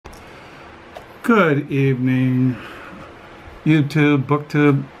Good evening, YouTube,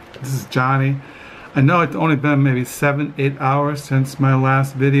 BookTube. This is Johnny. I know it's only been maybe 7-8 hours since my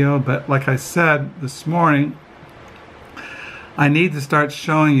last video, but like I said this morning, I need to start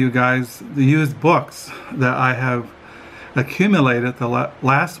showing you guys the used books that I have accumulated the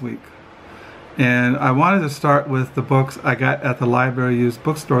last week. And I wanted to start with the books I got at the library used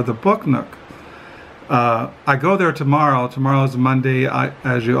bookstore, the Book Nook. I go there tomorrow. Tomorrow's Monday.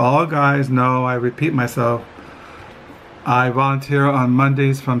 As you all guys know, I repeat myself, I volunteer on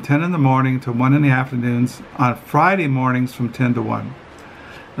Mondays from 10 in the morning to 1 in the afternoons, on Friday mornings from 10 to 1.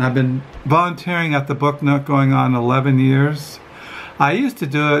 And I've been volunteering at the Book Nook going on 11 years. I used to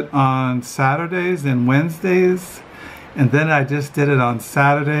do it on Saturdays and Wednesdays, and then I just did it on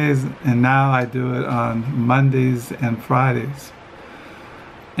Saturdays, and now I do it on Mondays and Fridays.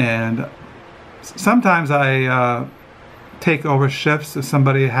 And sometimes I take over shifts if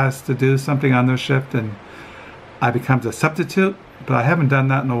somebody has to do something on their shift, and I become a substitute, but I haven't done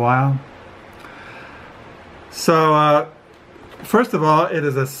that in a while. So first of all, it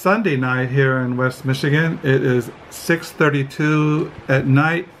is a Sunday night here in West Michigan. It is 6:32 at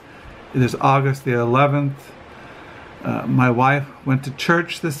night. It is August the 11th. My wife went to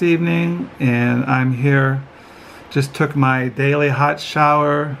church this evening, and I'm here. Just took my daily hot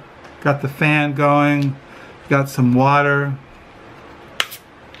shower, got the fan going, got some water,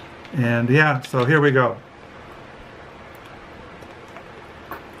 and yeah, so here we go.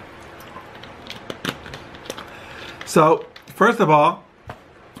 So, first of all,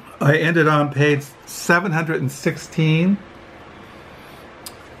 I ended on page 716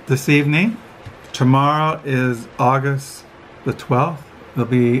 this evening. Tomorrow is August the 12th. It'll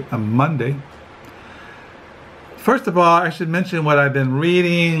be a Monday. First of all, I should mention what I've been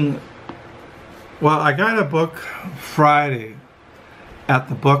reading. Well, I got a book Friday at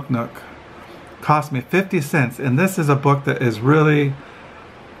the Book Nook. Cost me 50 cents, and this is a book that is really,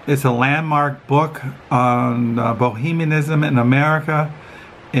 it's a landmark book on Bohemianism in America,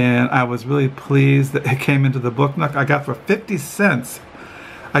 and I was really pleased that it came into the Book Nook. I got for 50 cents.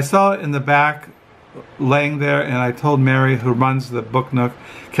 I saw it in the back laying there, and I told Mary, who runs the Book Nook,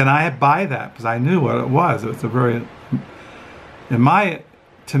 can I buy that? Because I knew what it was. It's a very,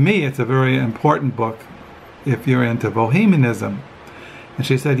 to me, it's a very important book if you're into Bohemianism. And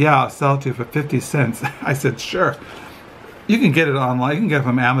she said, yeah, I'll sell it to you for 50 cents. I said, sure. You can get it online. You can get it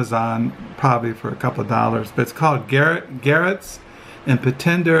from Amazon probably for a couple of dollars. But it's called Garrets and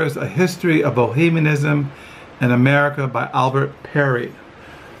Pretenders, A History of Bohemianism in America by Parry.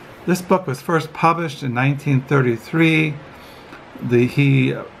 This book was first published in 1933.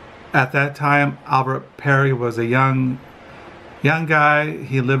 At that time, Parry was a young guy.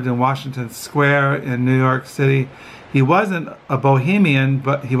 He lived in Washington Square in New York City. He wasn't a Bohemian,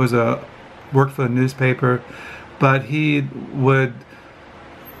 but he was worked for a newspaper. But he would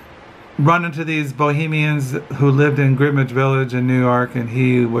run into these Bohemians who lived in Greenwich Village in New York, and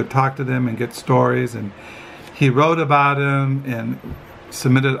he would talk to them and get stories. And he wrote about them and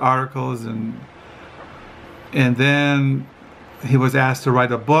submitted articles, and then he was asked to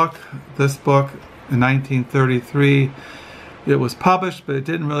write a book. This book in 1933, it was published, but it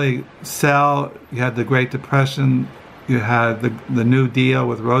didn't really sell. You had the Great Depression, you had the New Deal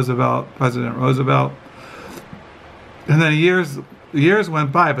with Roosevelt, President Roosevelt, and then years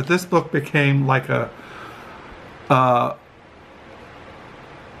went by, but this book became like a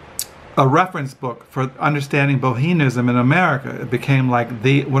reference book for understanding Bohemianism in America. It became like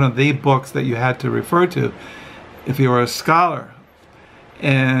one of the books that you had to refer to if you were a scholar.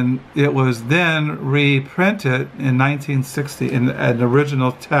 And it was then reprinted in 1960 in an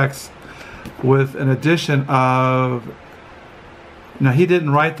original text with an edition of, now he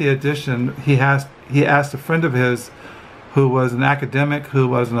didn't write the edition, he asked a friend of his who was an academic, who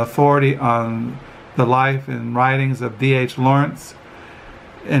was an authority on the life and writings of D.H. Lawrence,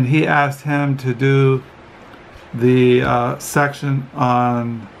 and he asked him to do the section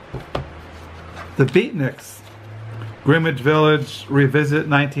on the Beatniks, Greenwich Village Revisit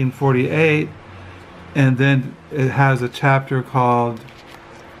 1948, and then it has a chapter called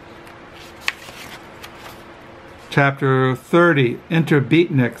Chapter 30, Enter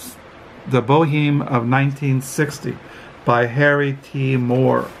Beatniks, The Boheme of 1960 by Harry T.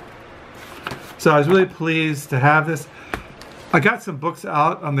 Moore. So I was really pleased to have this. I got some books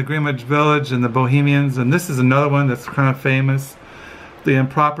out on the Greenwich Village and the Bohemians, and this is another one that's kind of famous. The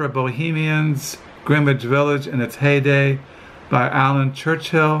Improper Bohemians, Greenwich Village in its Heyday by Alan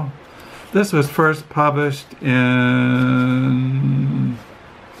Churchill. This was first published in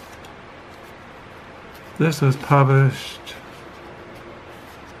This was published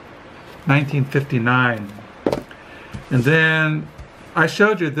 1959. And then I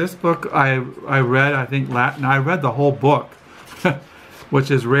showed you this book I read, I think Latin. I read the whole book, which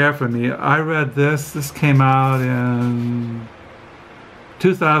is rare for me. I read this. This came out in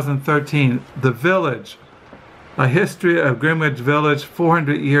 2013. The Village, A History of Greenwich Village,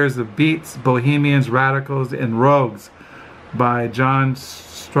 400 Years of Beats, Bohemians, Radicals, and Rogues by John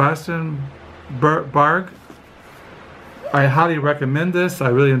Strassenberg. I highly recommend this. I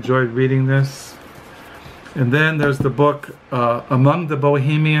really enjoyed reading this. And then there's the book Among the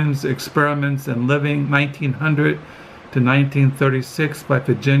Bohemians, Experiments in Living, 1900 to 1936 by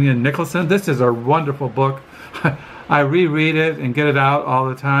Virginia Nicholson. This is a wonderful book. I reread it and get it out all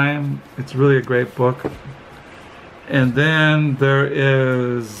the time. It's really a great book. And then there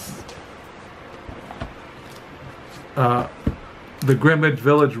is The Greenwich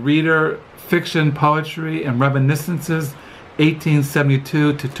Village Reader, Fiction, Poetry, and Reminiscences,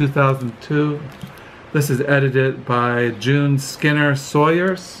 1872 to 2002. This is edited by June Skinner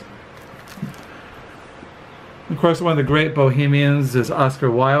Sawyers. Of course, one of the great Bohemians is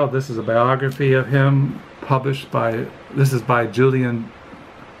Oscar Wilde. This is a biography of him, published by, this is by Jullian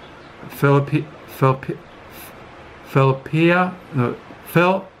Philppe, I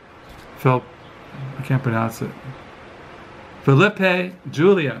can't pronounce it. Philppe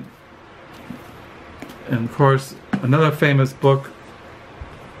Jullian. And of course, another famous book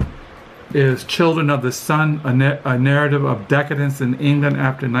is Children of the Sun, a narrative of decadence in England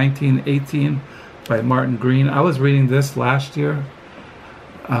after 1918 by Martin Green. I was reading this last year.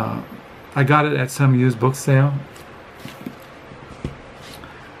 I got it at some used book sale.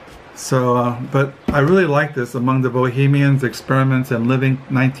 So, but I really like this, Among the Bohemians, Experiments in Living,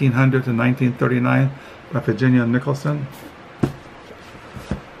 1900 to 1939 by Virginia Nicholson.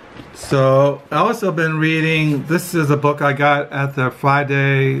 So, I also been reading, this is a book I got at the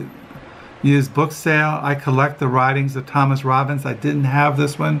Friday used book sale. I collect the writings of Thomas Robbins. I didn't have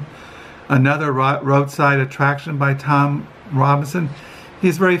this one. Another Roadside Attraction by Tom Robinson.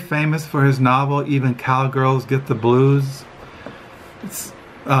 He's very famous for his novel, Even Cowgirls Get the Blues. It's,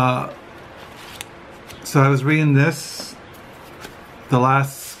 so I was reading this the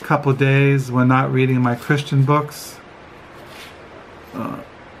last couple days when not reading my Christian books.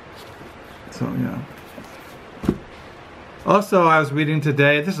 So yeah. Also, I was reading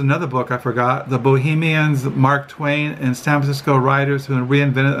today, this is another book I forgot, The Bohemians, Mark Twain and San Francisco Writers Who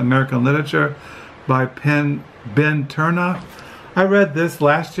Reinvented American Literature by Ben Tarnoff. I read this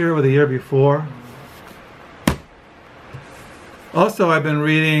last year or the year before. Also, I've been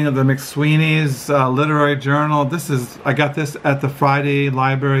reading the McSweeney's Literary Journal. This is, I got this at the Friday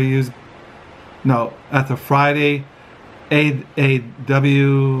Library used, no, at the Friday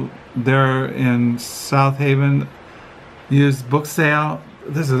AW there in South Haven used book sale.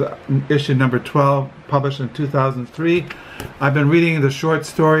 This is issue number 12, published in 2003. I've been reading the short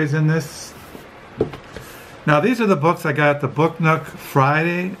stories in this. Now these are the books I got at the Book Nook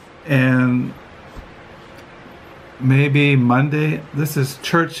Friday and maybe Monday. This is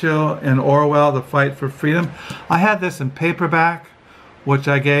Churchill and Orwell, The Fight for Freedom. I had this in paperback, which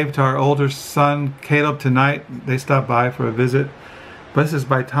I gave to our older son Caleb tonight. They stopped by for a visit. But this is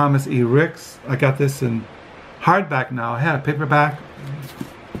by Thomas E. Ricks. I got this in hardback now. I had a paperback.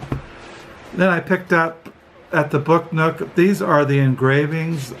 Then I picked up at the Book Nook, these are the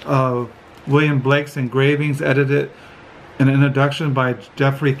engravings of William Blake's engravings, edited an introduction by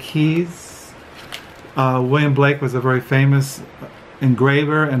Geoffrey Keynes. William Blake was a very famous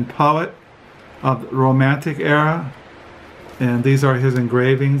engraver and poet of the Romantic era, and these are his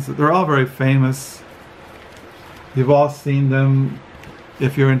engravings. They're all very famous. You've all seen them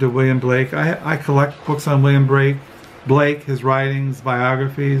if you're into William Blake. I collect books on William Blake, his writings,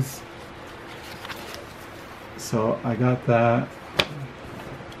 biographies. So I got that.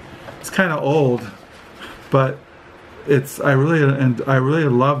 It's kind of old, but I really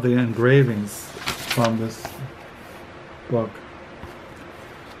love the engravings from this book.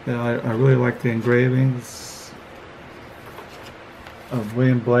 Yeah, I really like the engravings of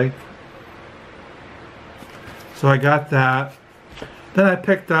William Blake. So I got that. Then I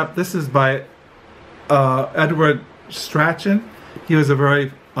picked up, this is by Edward Strachan. He was a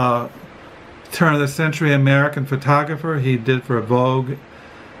very turn of the century American photographer. He did for Vogue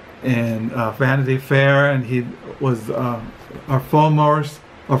and Vanity Fair, and he was a foremost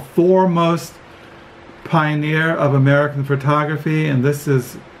pioneer of American photography. And this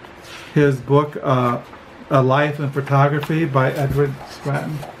is his book, A Life in Photography by Edward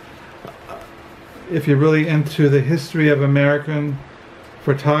Strachan. If you're really into the history of American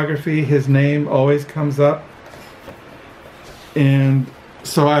photography, his name always comes up. And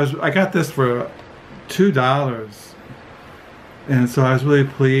So I got this for $2, and so I was really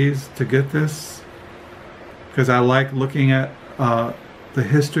pleased to get this because I like looking at the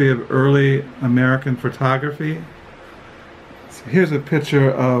history of early American photography. So here's a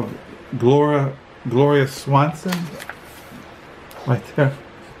picture of Gloria Swanson right there,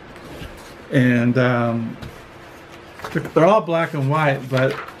 and they're all black and white,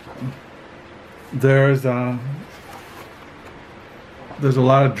 but there's a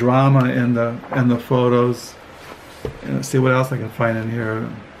lot of drama in the photos. And let's see what else I can find in here.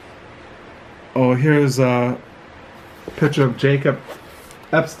 Oh, here's a picture of Jacob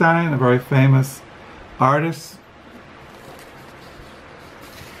Epstein, a very famous artist.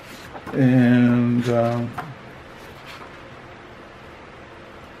 And I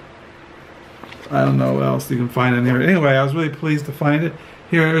don't know what else you can find in here. Anyway, I was really pleased to find it.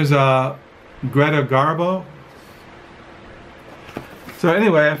 Here's Greta Garbo. So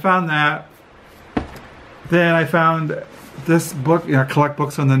anyway, I found that. Then I found this book, I collect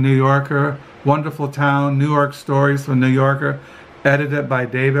books on the New Yorker, Wonderful Town, New York Stories from New Yorker, edited by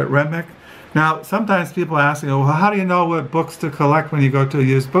David Reminick. Now, sometimes people ask me, well, how do you know what books to collect when you go to a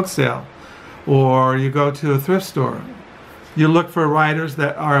used book sale or you go to a thrift store? You look for writers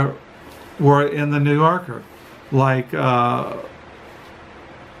that were in the New Yorker, like, you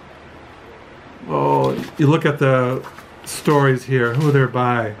look at the stories here, who they're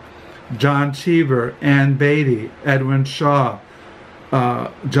by. John Cheever, Ann Beatty, Edwin Shaw,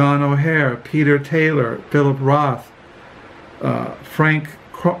 John O'Hare, Peter Taylor, Philip Roth, Frank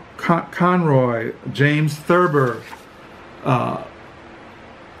Conroy, James Thurber,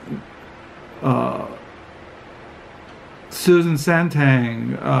 Susan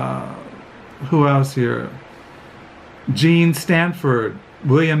Santang, who else here? Gene Stanford,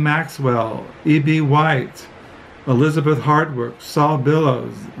 William Maxwell, E.B. White, Elizabeth Hardwick, Saul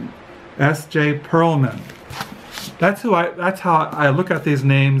Billows, S.J. Perlman. That's how I look at these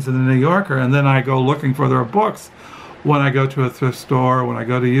names in the New Yorker, and then I go looking for their books when I go to a thrift store, when I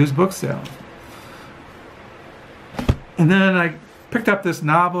go to used book sales. And then I picked up this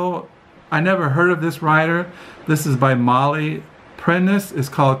novel. I never heard of this writer. This is by Molly Prentiss. It's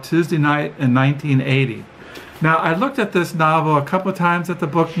called Tuesday Night in 1980. Now, I looked at this novel a couple times at the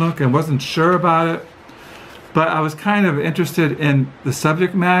Book Nook and wasn't sure about it, but I was kind of interested in the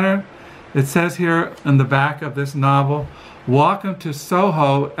subject matter. It says here in the back of this novel, welcome to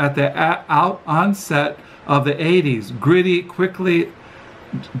Soho at the onset of the 80s, gritty, quickly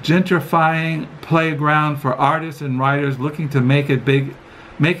gentrifying playground for artists and writers looking to make it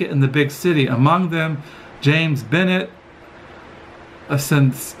in the big city. Among them, James Bennett, a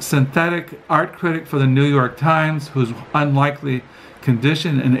synthetic art critic for the New York Times, whose unlikely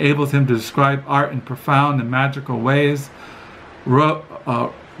condition enables him to describe art in profound and magical ways. Roel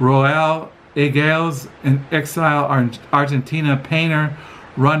Egales, an exile Argentina painter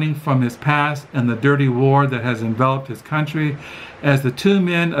running from his past and the dirty war that has enveloped his country. As the two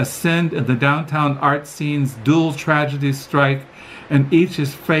men ascend in the downtown art scene's dual tragedies strike, and each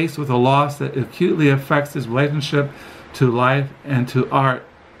is faced with a loss that acutely affects his relationship to life and to art.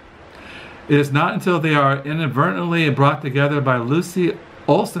 It is not until they are inadvertently brought together by Lucy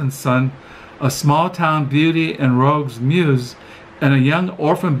Olson's son, a small-town beauty and rogue's muse, and a young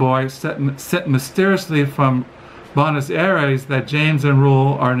orphan boy sent mysteriously from Buenos Aires, that James and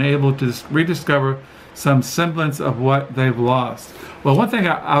Rule are enabled to rediscover some semblance of what they've lost. Well, one thing,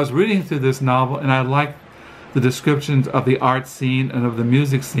 I was reading through this novel, and I liked the descriptions of the art scene and of the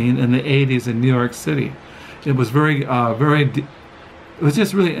music scene in the 80s in New York City. It was it was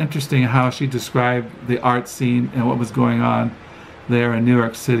just really interesting how she described the art scene and what was going on there in New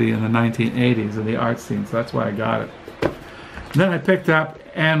York City in the 1980s in the art scene. So that's why I got it. Then I picked up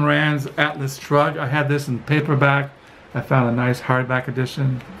Ayn Rand's Atlas Shrugged. I had this in paperback. I found a nice hardback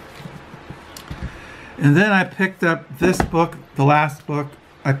edition. And then I picked up this book, the last book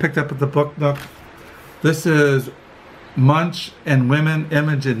I picked up at the Book Nook. This is Munch and Women,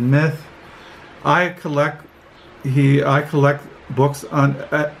 Image and Myth. I collect books on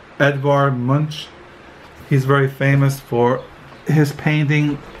Edvard Munch. He's very famous for his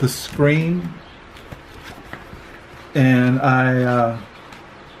painting The Scream. And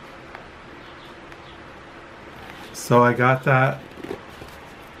so I got that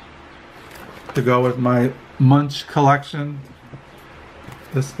to go with my Munch collection.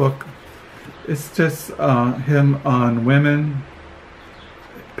 This book, it's just him on women,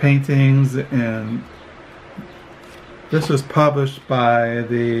 paintings, and this was published by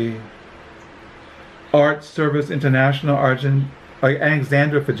the Art Service International,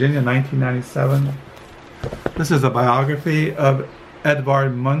 Alexandria, Virginia, 1997. This is a biography of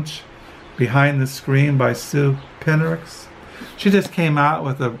Edvard Munch, Behind the Screen by Sue Pinricks. She just came out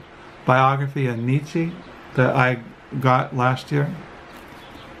with a biography of Nietzsche that I got last year.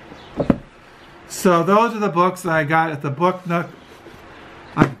 So those are the books that I got at the Book Nook.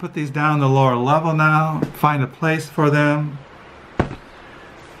 I can put these down the lower level now, find a place for them,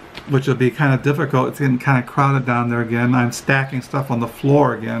 which will be kind of difficult. It's getting kind of crowded down there again. I'm stacking stuff on the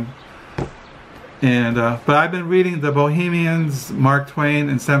floor again. And but I've been reading the Bohemians, Mark Twain,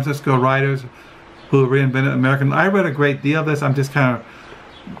 and San Francisco writers who reinvented American. I read a great deal of this. I'm just kind of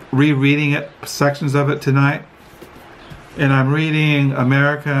rereading it, sections of it tonight. And I'm reading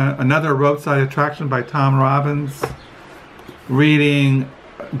America, Another Roadside Attraction by Tom Robbins. Reading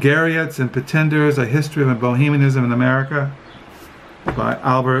Garrets and Pretenders, A History of Bohemianism in America by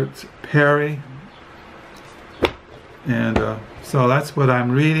Albert Parry. And so that's what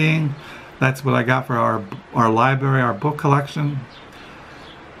I'm reading. That's what I got for our library, our book collection.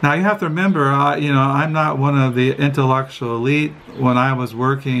 Now you have to remember, you know, I'm not one of the intellectual elite. When I was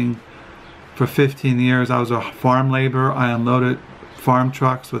working for 15 years, I was a farm laborer. I unloaded farm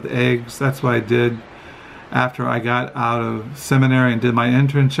trucks with eggs. That's what I did after I got out of seminary and did my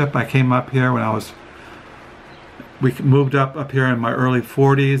internship. I came up here when we moved up here in my early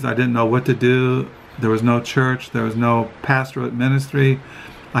 40s. I didn't know what to do. There was no church. There was no pastorate ministry.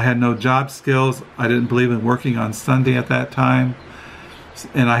 I had no job skills. I didn't believe in working on Sunday at that time.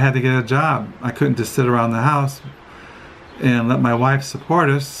 And I had to get a job. I couldn't just sit around the house and let my wife support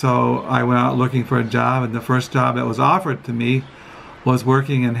us. So I went out looking for a job, and the first job that was offered to me was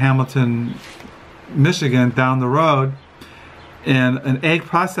working in Hamilton, Michigan, down the road, in an egg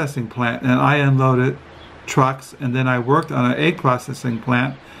processing plant. And I unloaded trucks, and then I worked on an egg processing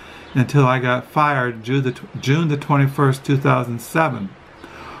plant until I got fired June the 21st, 2007,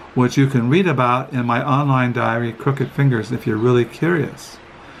 which you can read about in my online diary, Crooked Fingers, if you're really curious.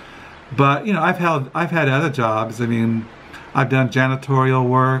 But you know, I've had other jobs. I mean, I've done janitorial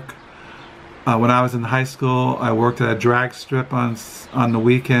work. When I was in high school, I worked at a drag strip on the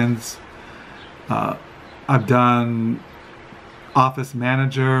weekends. I've done office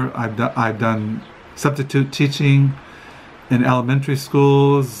manager. I've done substitute teaching in elementary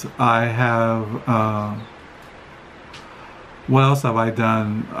schools. I have. What else have I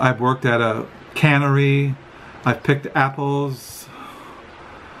done? I've worked at a cannery. I've picked apples.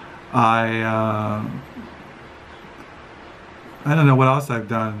 I don't know what else I've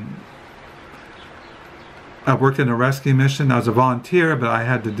done. I've worked in a rescue mission. I was a volunteer, but I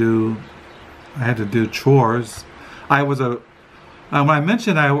had to do chores. When I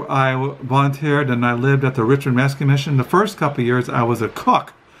mentioned I volunteered and I lived at the Richmond Rescue Mission, the first couple of years I was a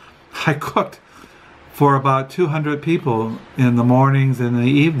cook. I cooked for about 200 people in the mornings and in the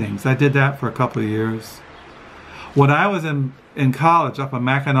evenings. I did that for a couple of years. When I was in college up on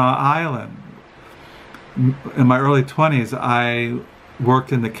Mackinac Island, in my early 20s, I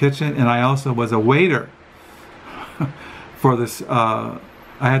worked in the kitchen, and I also was a waiter for this. I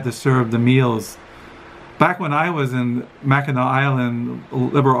had to serve the meals. Back when I was in Mackinac Island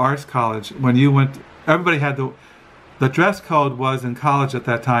Liberal Arts College, when you went, everybody had the dress code was in college at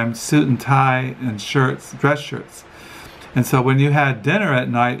that time, suit and tie and shirts, dress shirts. And so when you had dinner at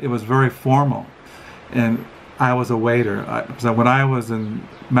night, it was very formal. And I was a waiter. So when I was in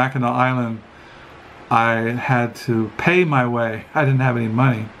Mackinac Island, I had to pay my way. I didn't have any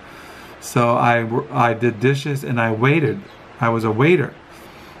money. So I did dishes and I waited. I was a waiter.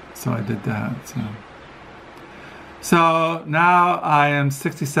 So I did that. So now I am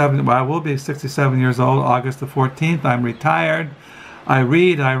 67, well, I will be 67 years old, August the 14th. I'm retired. I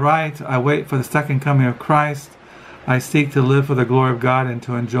read, I write, I wait for the second coming of Christ. I seek to live for the glory of God and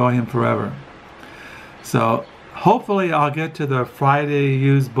to enjoy Him forever. So hopefully I'll get to the Friday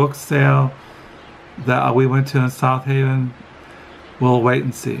used book sale that we went to in South Haven. We'll wait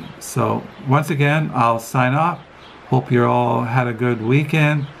and see. So once again, I'll sign off. Hope you all had a good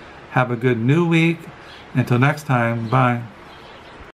weekend. Have a good new week. Until next time, bye.